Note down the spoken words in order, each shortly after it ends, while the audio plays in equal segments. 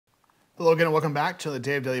Hello again and welcome back to the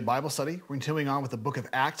Day of Daily Bible Study. We're continuing on with the book of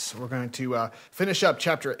Acts. We're going to finish up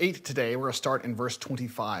chapter 8 today. We're going to start in verse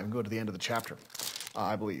 25 and go to the end of the chapter,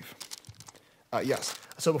 I believe. Yes.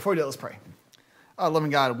 So before we do that, let's pray.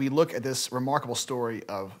 Loving God, we look at this remarkable story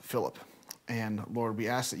of Philip. And Lord, we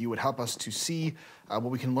ask that you would help us to see what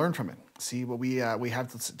we can learn from it, see what we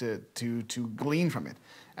have to glean from it.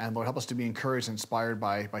 And Lord, help us to be encouraged and inspired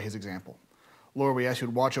by his example. Lord, we ask you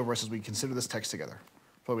to watch over us as we consider this text together.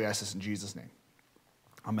 Lord, we ask this in Jesus' name.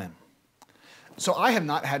 Amen. So I have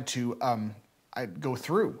not had to go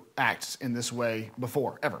through Acts in this way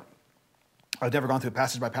before, ever. I've never gone through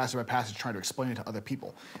passage by passage by passage trying to explain it to other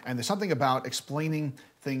people. And there's something about explaining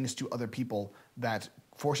things to other people that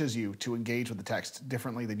forces you to engage with the text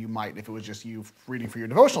differently than you might if it was just you reading for your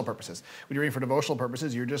devotional purposes. When you're reading for devotional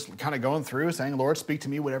purposes, you're just kind of going through saying, Lord, speak to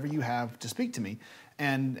me, whatever you have to speak to me.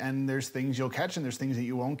 And there's things you'll catch and there's things that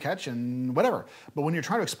you won't catch and whatever. But when you're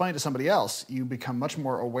trying to explain it to somebody else, you become much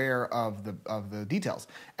more aware of the details.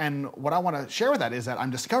 And what I want to share with that is that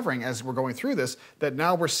I'm discovering as we're going through this that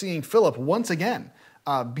now we're seeing Philip once again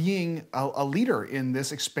being a leader in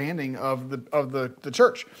this expanding of the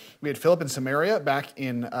church. We had Philip in Samaria back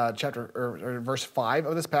in verse 5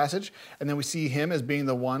 of this passage, and then we see him as being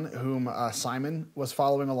the one whom Simon was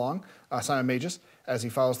following along, Simon Magus, as he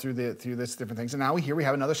follows through this different things. And now we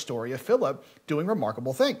have another story of Philip doing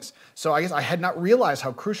remarkable things. So I guess I had not realized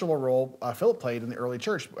how crucial a role Philip played in the early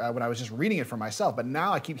church when I was just reading it for myself, but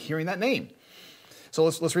now I keep hearing that name. So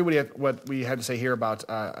let's read what we had to say here about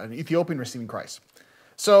an Ethiopian receiving Christ.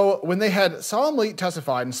 So when they had solemnly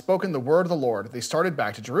testified and spoken the word of the Lord, they started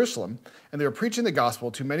back to Jerusalem, and they were preaching the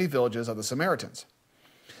gospel to many villages of the Samaritans.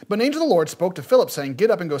 But an angel of the Lord spoke to Philip, saying,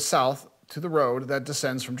 "Get up and go south to the road that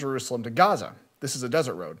descends from Jerusalem to Gaza. This is a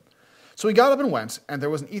desert road." So he got up and went, and there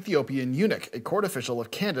was an Ethiopian eunuch, a court official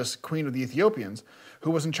of Candace, queen of the Ethiopians,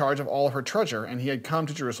 who was in charge of all of her treasure, and he had come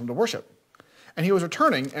to Jerusalem to worship. And he was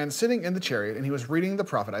returning and sitting in the chariot, and he was reading the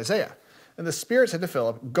prophet Isaiah. And the Spirit said to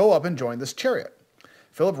Philip, "Go up and join this chariot."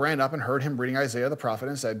 Philip ran up and heard him reading Isaiah the prophet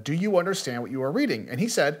and said, "Do you understand what you are reading?" And he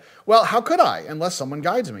said, "Well, how could I, unless someone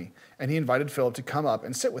guides me?" And he invited Philip to come up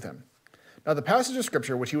and sit with him. Now the passage of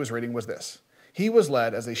scripture which he was reading was this: "He was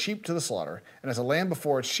led as a sheep to the slaughter, and as a lamb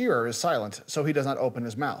before its shearer is silent, so he does not open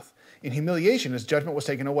his mouth. In humiliation his judgment was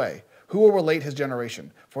taken away. Who will relate his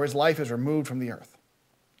generation? For his life is removed from the earth."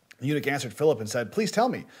 The eunuch answered Philip and said, "Please tell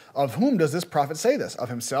me, of whom does this prophet say this, of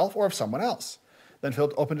himself or of someone else?" Then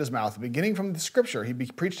Philip opened his mouth, and beginning from the scripture, he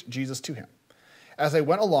preached Jesus to him. As they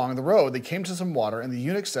went along the road, they came to some water, and the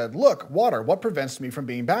eunuch said, "Look, water, what prevents me from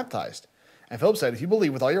being baptized?" And Philip said, "If you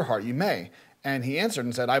believe with all your heart, you may." And he answered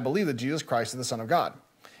and said, "I believe that Jesus Christ is the Son of God."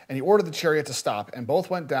 And he ordered the chariot to stop, and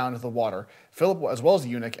both went down into the water, Philip as well as the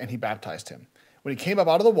eunuch, and he baptized him. When he came up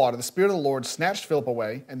out of the water, the Spirit of the Lord snatched Philip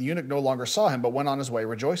away, and the eunuch no longer saw him, but went on his way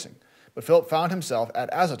rejoicing. But Philip found himself at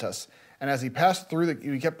Azotus, and as he passed through,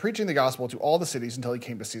 he kept preaching the gospel to all the cities until he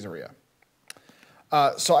came to Caesarea.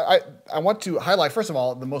 So I want to highlight, first of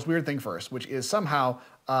all, the most weird thing first, which is somehow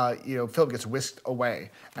Philip gets whisked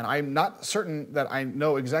away. And I'm not certain that I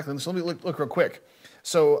know exactly. So let me look real quick.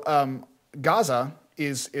 So Gaza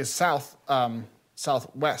is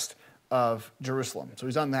southwest of Jerusalem. So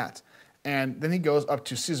he's on that. And then he goes up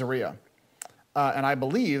to Caesarea. And I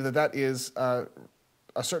believe that is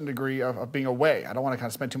a certain degree of being away. I don't want to kind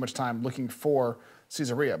of spend too much time looking for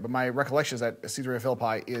Caesarea, but my recollection is that Caesarea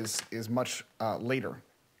Philippi is much later.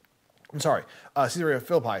 I'm sorry, Caesarea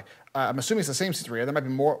Philippi. I'm assuming it's the same Caesarea. There might be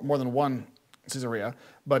more than one Caesarea,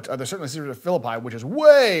 but there's certainly Caesarea Philippi, which is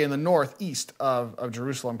way in the northeast of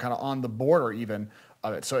Jerusalem, kind of on the border even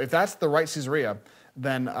of it. So if that's the right Caesarea,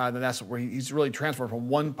 then that's where he's really transferred from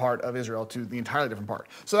one part of Israel to the entirely different part.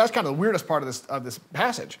 So that's kind of the weirdest part of this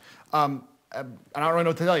passage. I don't really know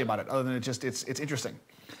what to tell you about it, other than it's interesting.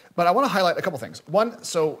 But I want to highlight a couple things. One,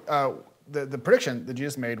 so the prediction that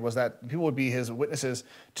Jesus made was that people would be his witnesses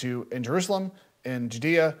in Jerusalem, in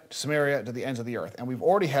Judea, to Samaria, to the ends of the earth. And we've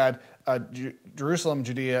already had Jerusalem,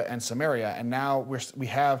 Judea, and Samaria, and now we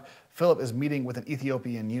have Philip is meeting with an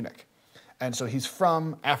Ethiopian eunuch. And so he's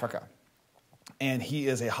from Africa, and he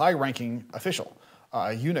is a high-ranking official,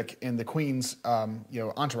 a eunuch in the queen's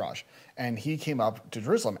entourage, and he came up to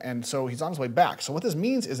Jerusalem, and so he's on his way back. So what this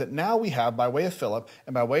means is that now we have, by way of Philip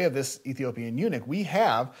and by way of this Ethiopian eunuch, we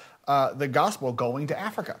have the gospel going to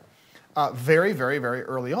Africa very, very, very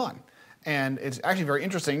early on. And it's actually very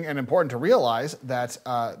interesting and important to realize that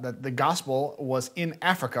the gospel was in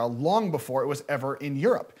Africa long before it was ever in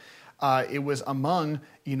Europe. It was among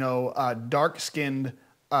dark-skinned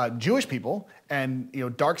Jewish people and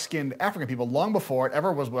dark-skinned African people long before it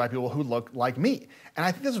ever was white people who look like me. And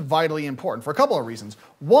I think this is vitally important for a couple of reasons.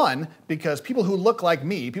 One, because people who look like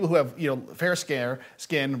me, people who have fair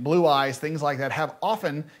skin, blue eyes, things like that, have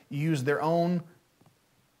often used their own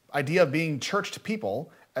idea of being churched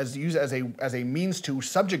people as a means to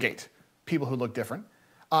subjugate people who look different.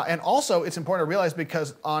 And also, it's important to realize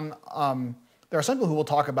because there are some people who will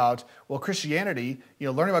talk about, well, Christianity,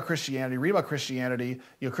 learning about Christianity, read about Christianity,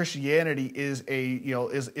 Christianity is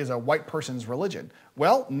a white person's religion.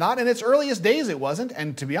 Well, not in its earliest days it wasn't,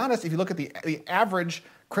 and to be honest, if you look at the average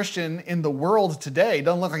Christian in the world today, it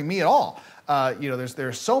doesn't look like me at all.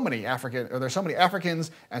 There's so many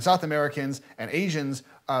Africans and South Americans and Asians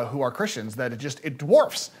who are Christians that it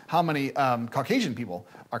dwarfs how many Caucasian people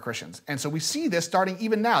are Christians. And so we see this starting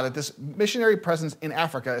even now, that this missionary presence in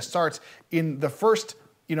Africa starts in the first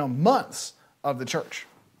months of the church.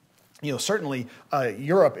 Certainly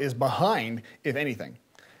Europe is behind, if anything.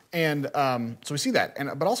 And so we see that.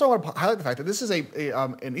 But also I want to highlight the fact that this is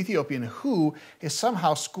an Ethiopian who is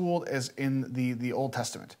somehow schooled as in the Old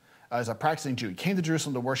Testament. As a practicing Jew. He came to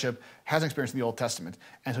Jerusalem to worship, has an experience in the Old Testament,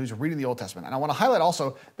 and so he's reading the Old Testament. And I want to highlight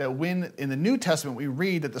also that when in the New Testament we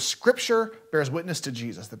read that the Scripture bears witness to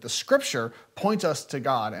Jesus, that the Scripture points us to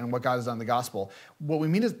God and what God has done in the gospel, what we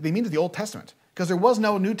mean is they mean to the Old Testament, because there was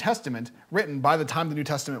no New Testament written by the time the New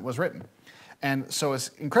Testament was written. And so it's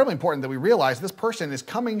incredibly important that we realize this person is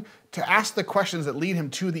coming to ask the questions that lead him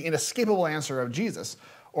to the inescapable answer of Jesus,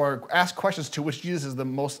 or ask questions to which Jesus is the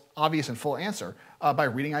most obvious and full answer by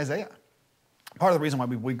reading Isaiah. Part of the reason why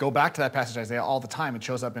we go back to that passage Isaiah all the time, it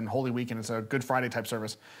shows up in Holy Week and it's a Good Friday type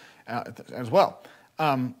service as well.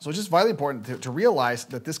 So it's just vitally important to realize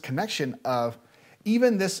that this connection of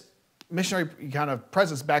even this missionary kind of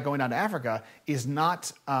presence back going down to Africa is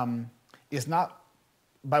not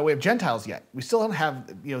by way of Gentiles yet. We still don't have,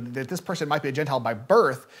 that this person might be a Gentile by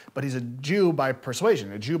birth, but he's a Jew by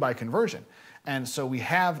persuasion, a Jew by conversion. And so we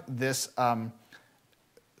have this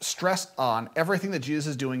stress on everything that Jesus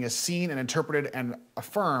is doing is seen and interpreted and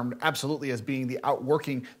affirmed absolutely as being the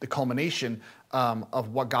outworking, the culmination of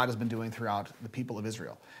what God has been doing throughout the people of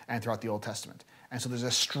Israel and throughout the Old Testament. And so there's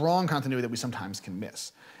a strong continuity that we sometimes can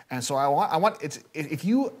miss. And so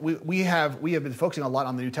we have been focusing a lot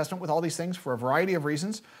on the New Testament with all these things for a variety of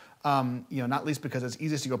reasons. Not least because it's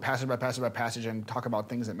easiest to go passage by passage by passage and talk about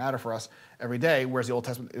things that matter for us every day, whereas the Old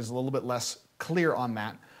Testament is a little bit less clear on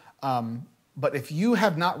that. But if you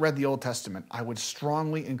have not read the Old Testament, I would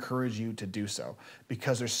strongly encourage you to do so,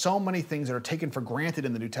 because there's so many things that are taken for granted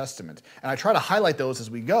in the New Testament. And I try to highlight those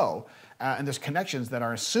as we go, and there's connections that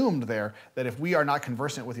are assumed there that if we are not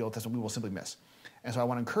conversant with the Old Testament, we will simply miss. And so I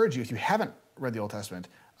want to encourage you, if you haven't read the Old Testament,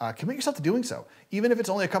 commit yourself to doing so. Even if it's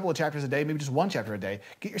only a couple of chapters a day, maybe just one chapter a day,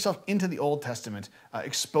 get yourself into the Old Testament,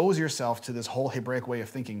 expose yourself to this whole Hebraic way of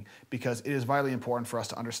thinking, because it is vitally important for us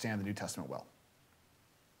to understand the New Testament well.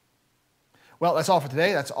 Well, that's all for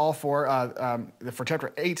today. That's all for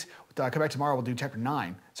chapter 8. Come back tomorrow, we'll do chapter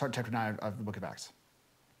 9, start chapter 9 of the book of Acts.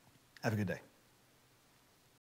 Have a good day.